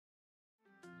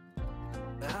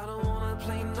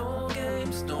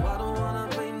games. No, I don't wanna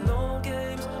play no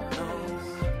games.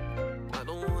 No, I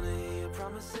don't wanna hear your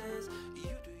promises. You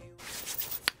do you.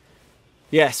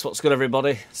 Yes, what's good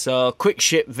everybody? So, quick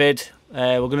shit vid.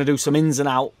 We're going to do some ins and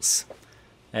outs.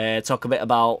 Talk a bit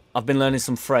about... I've been learning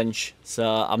some French, so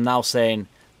I'm now saying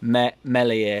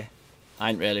Meslier. I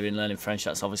ain't really been learning French,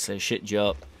 that's obviously a shit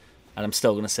joke. And I'm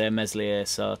still going to say Meslier,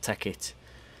 so take it.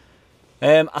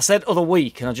 I said other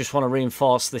week, and I just want to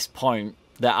reinforce this point,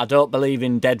 that I don't believe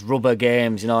in dead rubber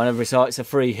games, you know, and everybody says, oh, it's a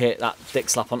free hit. That dick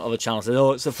slap on other channels says,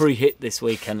 oh, it's a free hit this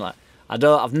weekend. Like,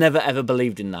 I've never ever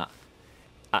believed in that.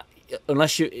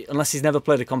 Unless he's never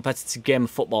played a competitive game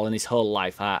of football in his whole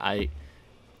life,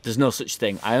 there's no such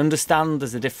thing. I understand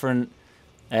there's a different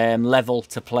level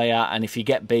to play at, and if you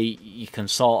get beat, you can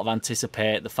sort of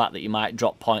anticipate the fact that you might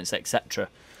drop points, etc.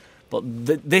 But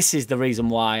this is the reason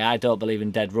why I don't believe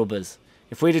in dead rubbers.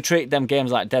 If we'd have treated them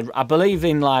games like dead, I believe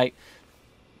in like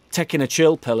taking a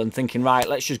chill pill and thinking, right,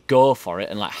 let's just go for it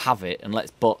and like have it and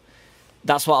let's. But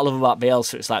that's what I love about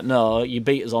Bielsa. It's like, no, you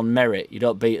beat us on merit. You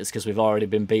don't beat us because we've already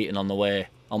been beaten on the way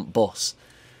on bus.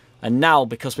 And now,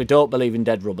 because we don't believe in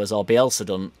dead rubbers, or Bielsa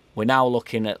doesn't, we're now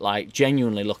looking at, like,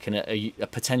 genuinely looking at a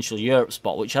potential Europe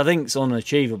spot, which I think is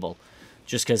unachievable.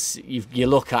 Just because you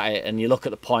look at it and you look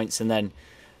at the points, and then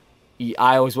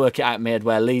I always work it out in my head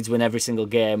where Leeds win every single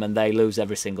game and they lose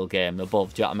every single game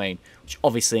above. Do you know what I mean? Which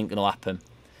obviously ain't going to happen.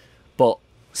 But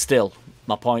still,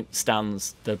 my point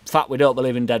stands. The fact we don't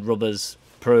believe in dead rubbers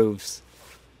proves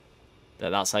that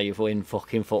that's how you win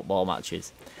fucking football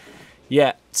matches.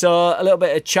 Yeah, so a little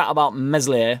bit of chat about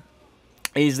Meslier.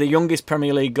 He's the youngest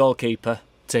Premier League goalkeeper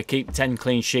to keep 10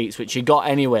 clean sheets, which he got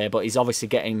anyway, but he's obviously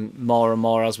getting more and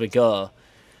more as we go.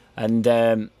 And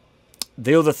the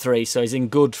other three, so he's in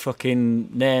good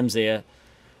fucking names here.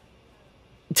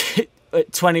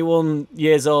 At 21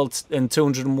 years old and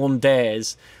 201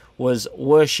 days was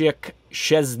Wojciech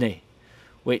Szczesny,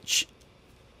 which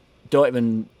don't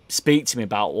even speak to me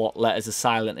about what letters are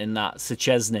silent in that.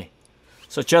 Szczesny.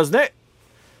 So Szczesny.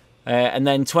 And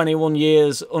then 21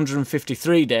 years,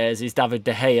 153 days is David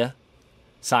De Gea,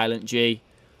 silent G.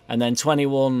 And then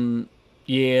 21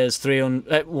 years,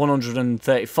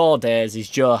 134 days is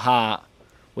Joe Hart,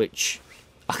 which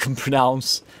I can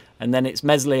pronounce. And then it's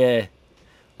Meslier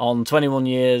on 21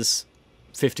 years,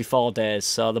 54 days.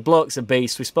 So the bloke's a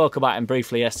beast. We spoke about him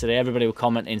briefly yesterday. Everybody were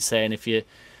commenting saying if you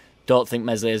don't think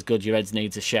Meslier's good, your head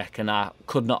needs a check. And I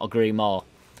could not agree more.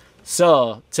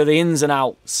 So, to the ins and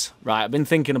outs, right, I've been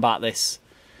thinking about this.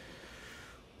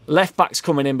 Left back's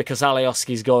coming in because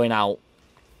Alioski's going out.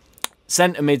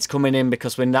 Centre mid's coming in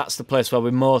because that's the place where we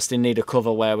most in need of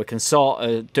cover, where we can sort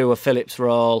of do a Phillips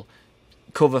role,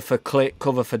 cover for Click,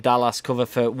 cover for Dallas, cover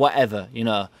for whatever, you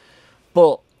know.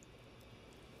 But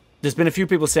there's been a few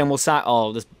people saying,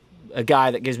 well, there's a guy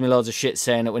that gives me loads of shit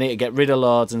saying that we need to get rid of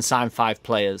loads and sign 5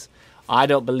 players. I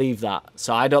don't believe that.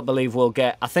 So I don't believe we'll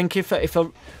get... I think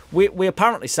we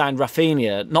apparently signed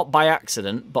Rafinha, not by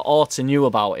accident, but Orta knew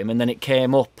about him, and then it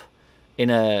came up in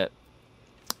an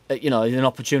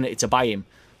opportunity to buy him.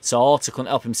 So Orta couldn't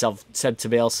help himself, said to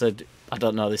Bielsa, I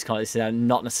don't know this is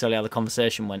not necessarily how the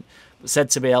conversation went, but said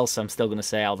to Bielsa, I'm still going to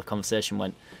say how the conversation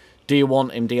went, do you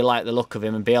want him, do you like the look of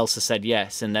him? And Bielsa said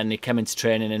yes, and then he came into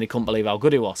training and he couldn't believe how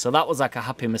good he was. So that was like a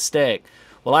happy mistake.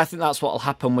 Well, I think that's what will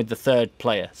happen with the third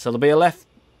player. So there'll be a left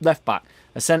back,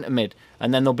 a centre mid,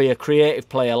 and then there'll be a creative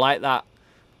player like that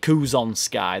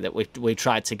Kuzon guy that we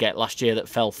tried to get last year that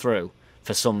fell through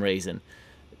for some reason.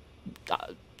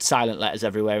 Silent letters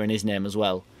everywhere in his name as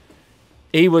well.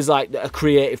 He was like a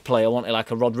creative player, wanted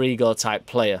like a Rodrigo type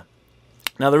player.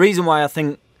 Now the reason why I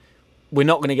think we're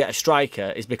not going to get a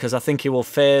striker is because I think he will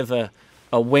favour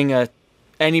a winger,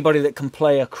 anybody that can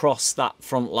play across that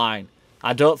front line.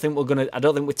 I don't think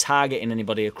we're targeting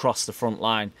anybody across the front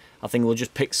line. I think we'll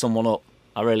just pick someone up.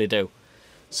 I really do.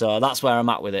 So that's where I'm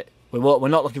at with it. We're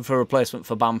not looking for a replacement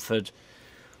for Bamford.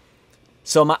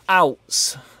 So my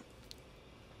outs,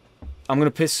 I'm going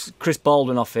to piss Chris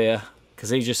Baldwin off here because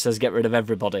he just says get rid of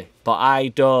everybody. But I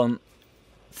don't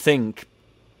think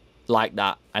like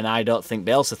that, and I don't think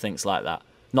Bielsa thinks like that.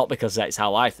 Not because that's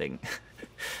how I think.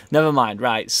 Never mind.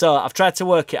 Right. So I've tried to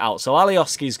work it out. So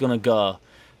Alioski's going to go.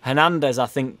 Hernandez, I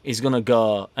think, is going to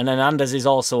go. And Hernandez is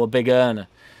also a big earner.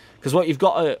 Because what you've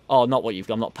got to... Oh, not what you've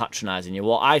got. I'm not patronising you.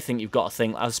 What I think you've got to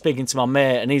think... I was speaking to my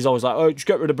mate, and he's always like, oh, just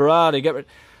get rid of Berardi.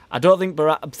 I don't think...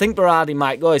 I think Berardi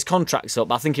might go. His contract's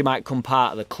up. I think he might come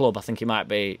part of the club. I think he might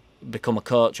become a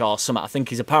coach or something. I think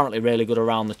he's apparently really good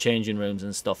around the changing rooms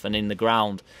and stuff and in the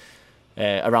ground.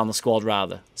 Around the squad,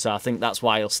 rather. So I think that's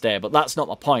why he'll stay. But that's not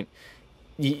my point.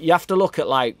 You have to look at,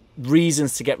 like...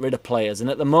 reasons to get rid of players. And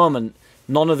at the moment,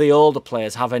 none of the older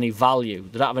players have any value.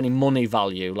 They don't have any money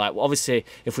value. Like, obviously,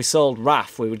 if we sold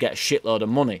Raf, we would get a shitload of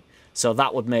money. So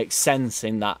that would make sense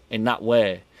in that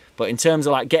way. But in terms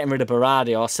of like getting rid of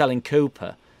Berardi or selling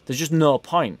Cooper, there's just no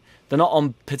point. They're not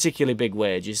on particularly big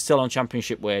wages, still on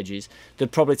championship wages.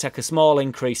 They'd probably take a small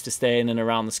increase to stay in and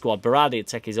around the squad. Berardi would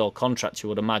take his whole contract, you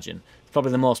would imagine. It's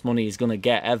probably the most money he's going to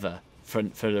get ever for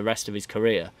the rest of his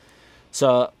career.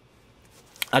 So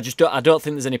I don't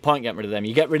think there's any point getting rid of them.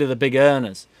 You get rid of the big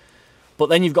earners. But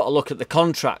then you've got to look at the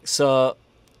contracts. So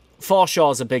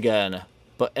Forshaw's a big earner,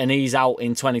 and he's out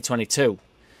in 2022.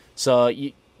 So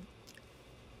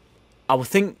I would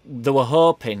think they were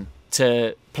hoping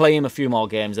to play him a few more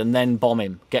games and then bomb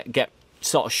him, get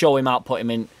sort of show him out, put him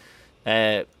in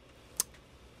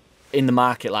the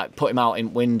market, like put him out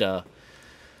in window.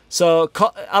 So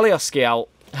Alioski out,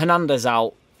 Hernandez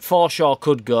out, Forshaw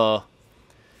could go.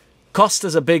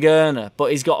 Costa's a big earner,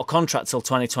 but he's got a contract till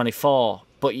 2024.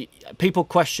 But people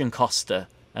question Costa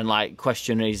and like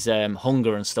question his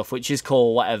hunger and stuff, which is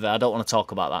cool, whatever. I don't want to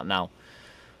talk about that now.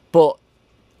 But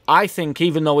I think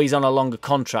even though he's on a longer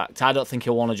contract, I don't think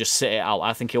he'll want to just sit it out.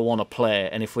 I think he'll want to play.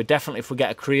 And if we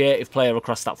get a creative player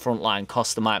across that front line,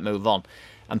 Costa might move on.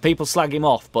 And people slag him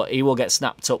off, but he will get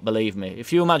snapped up, believe me.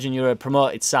 If you imagine you're a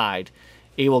promoted side,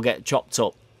 he will get chopped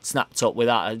up, snapped up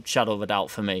without a shadow of a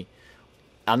doubt for me.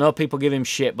 I know people give him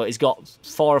shit, but he's got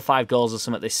 4 or 5 goals or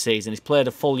something this season. He's played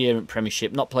a full year in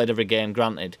Premiership, not played every game,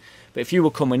 granted. But if you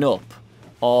were coming up,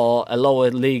 or a lower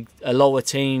league, a lower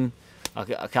team, I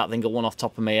can't think of one off the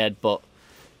top of my head, but,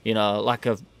 you know, like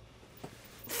a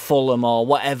Fulham or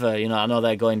whatever, you know, I know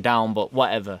they're going down, but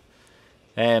whatever.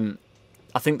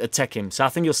 I think they'd take him. So I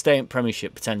think he'll stay in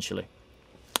Premiership, potentially.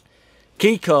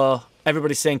 Kiko,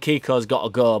 everybody's saying Kiko's got to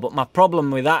go, but my problem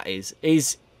with that is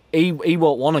he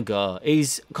won't want to go.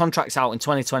 His contract's out in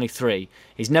 2023.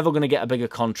 He's never going to get a bigger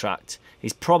contract.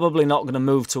 He's probably not going to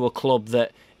move to a club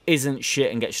that isn't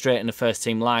shit and get straight in the first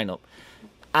team lineup.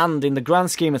 And in the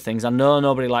grand scheme of things, I know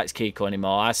nobody likes Kiko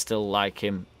anymore. I still like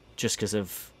him just because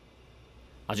of...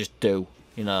 I just do.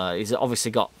 You know, he's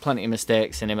obviously got plenty of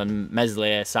mistakes in him, and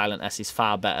Meslier, Silent S, is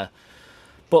far better.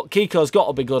 But Kiko's got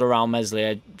to be good around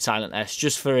Meslier, Silent S,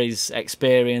 just for his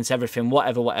experience, everything,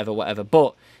 whatever.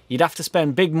 But you'd have to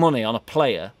spend big money on a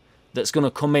player that's going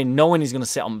to come in knowing he's going to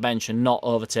sit on the bench and not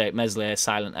overtake Meslier,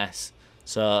 Silent S.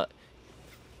 So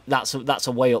that's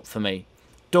a way up for me.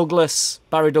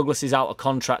 Barry Douglas is out of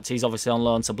contract. He's obviously on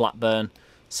loan to Blackburn,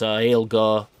 so he'll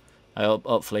go.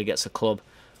 Hopefully he gets a club.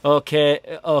 Okay,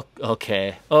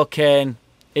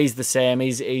 he's the same.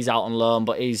 He's out on loan,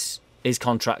 but his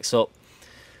contract's up.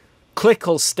 Click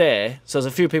will stay. So there's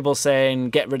a few people saying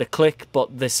get rid of Click,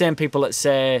 but the same people that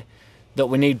say that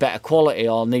we need better quality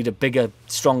or need a bigger,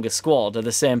 stronger squad are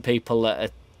the same people that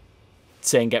are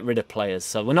saying get rid of players.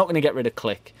 So we're not going to get rid of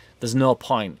Click. There's no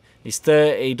point. He's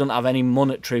 30, he doesn't have any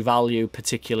monetary value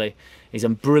particularly. He's a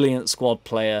brilliant squad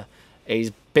player.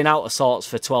 He's been out of sorts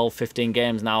for 12, 15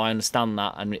 games now, I understand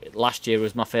that. And last year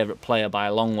was my favourite player by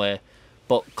a long way.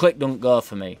 But Click don't go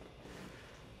for me.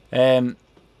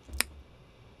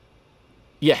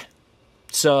 Yeah.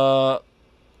 So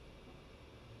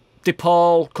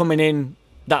DePaul coming in,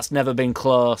 that's never been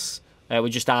close.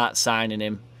 We just aren't signing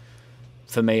him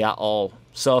for me at all.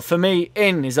 So for me,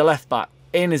 In is a left back.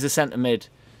 In is a centre mid.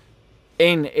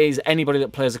 In is anybody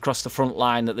that plays across the front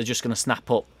line that they're just going to snap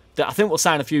up. I think we'll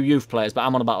sign a few youth players, but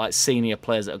I'm on about like senior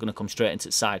players that are going to come straight into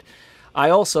the side. I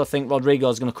also think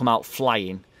Rodrigo's going to come out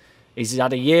flying. He's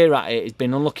had a year at it. He's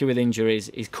been unlucky with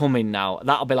injuries. He's coming now.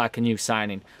 That'll be like a new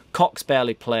signing. Cox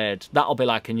barely played. That'll be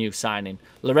like a new signing.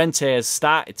 Llorente has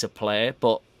started to play,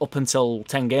 but up until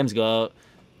 10 games ago,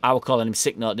 I was calling him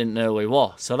sick note, didn't know who he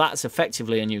was. So that's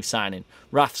effectively a new signing.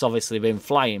 Raf's obviously been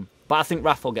flying, but I think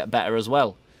Raf will get better as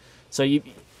well. So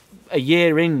a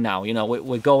year in now, you know,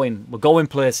 we're going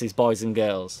places, boys and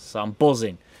girls. So I'm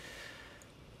buzzing.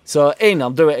 So In,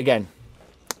 I'll do it again.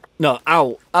 No,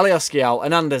 out. Alioski out.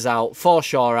 Hernandez out.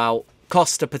 Forshaw out.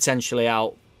 Costa potentially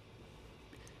out.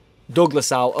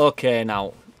 Douglas out. Okay,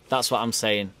 now. That's what I'm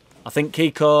saying. I think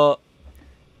Kiko...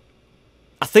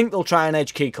 I think they'll try and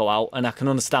edge Kiko out, and I can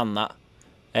understand that.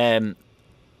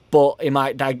 But he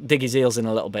might dig his heels in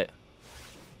a little bit.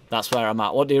 That's where I'm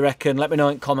at. What do you reckon? Let me know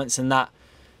in comments and that.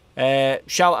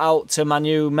 Shout out to my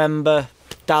new member,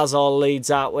 Daz all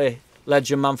Leeds, aren't we?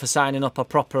 Legend man for signing up. I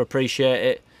proper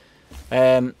appreciate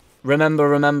it.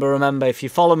 Remember, if you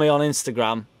follow me on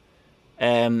Instagram,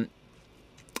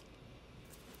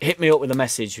 hit me up with a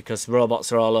message because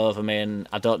robots are all over me and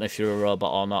I don't know if you're a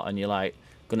robot or not and you're like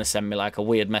going to send me like a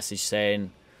weird message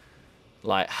saying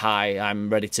like, hi, I'm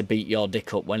ready to beat your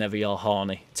dick up whenever you're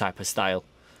horny type of style.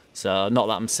 So not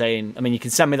that I'm saying, I mean, you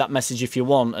can send me that message if you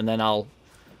want, and then I'll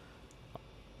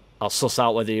suss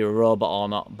out whether you're a robot or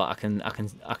not. But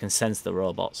I can sense the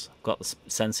robots. I've got the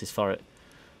senses for it.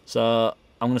 So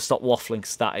I'm gonna stop waffling,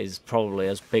 because that is probably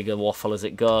as big a waffle as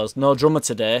it goes. No drummer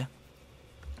today.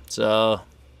 So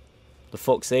the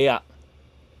fuck's he at?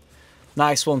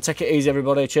 Nice one. Take it easy,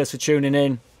 everybody. Cheers for tuning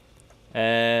in.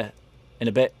 In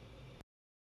a bit.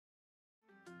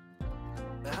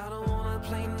 I don't wanna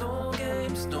play no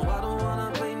games. No, I don't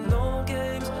wanna play no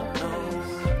games.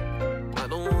 No, I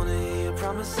don't wanna hear your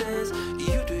promises.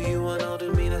 You do you and I'll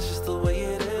do me. That's just the way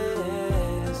it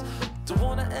is. Don't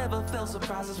wanna ever feel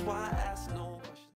surprised. That's why I ask.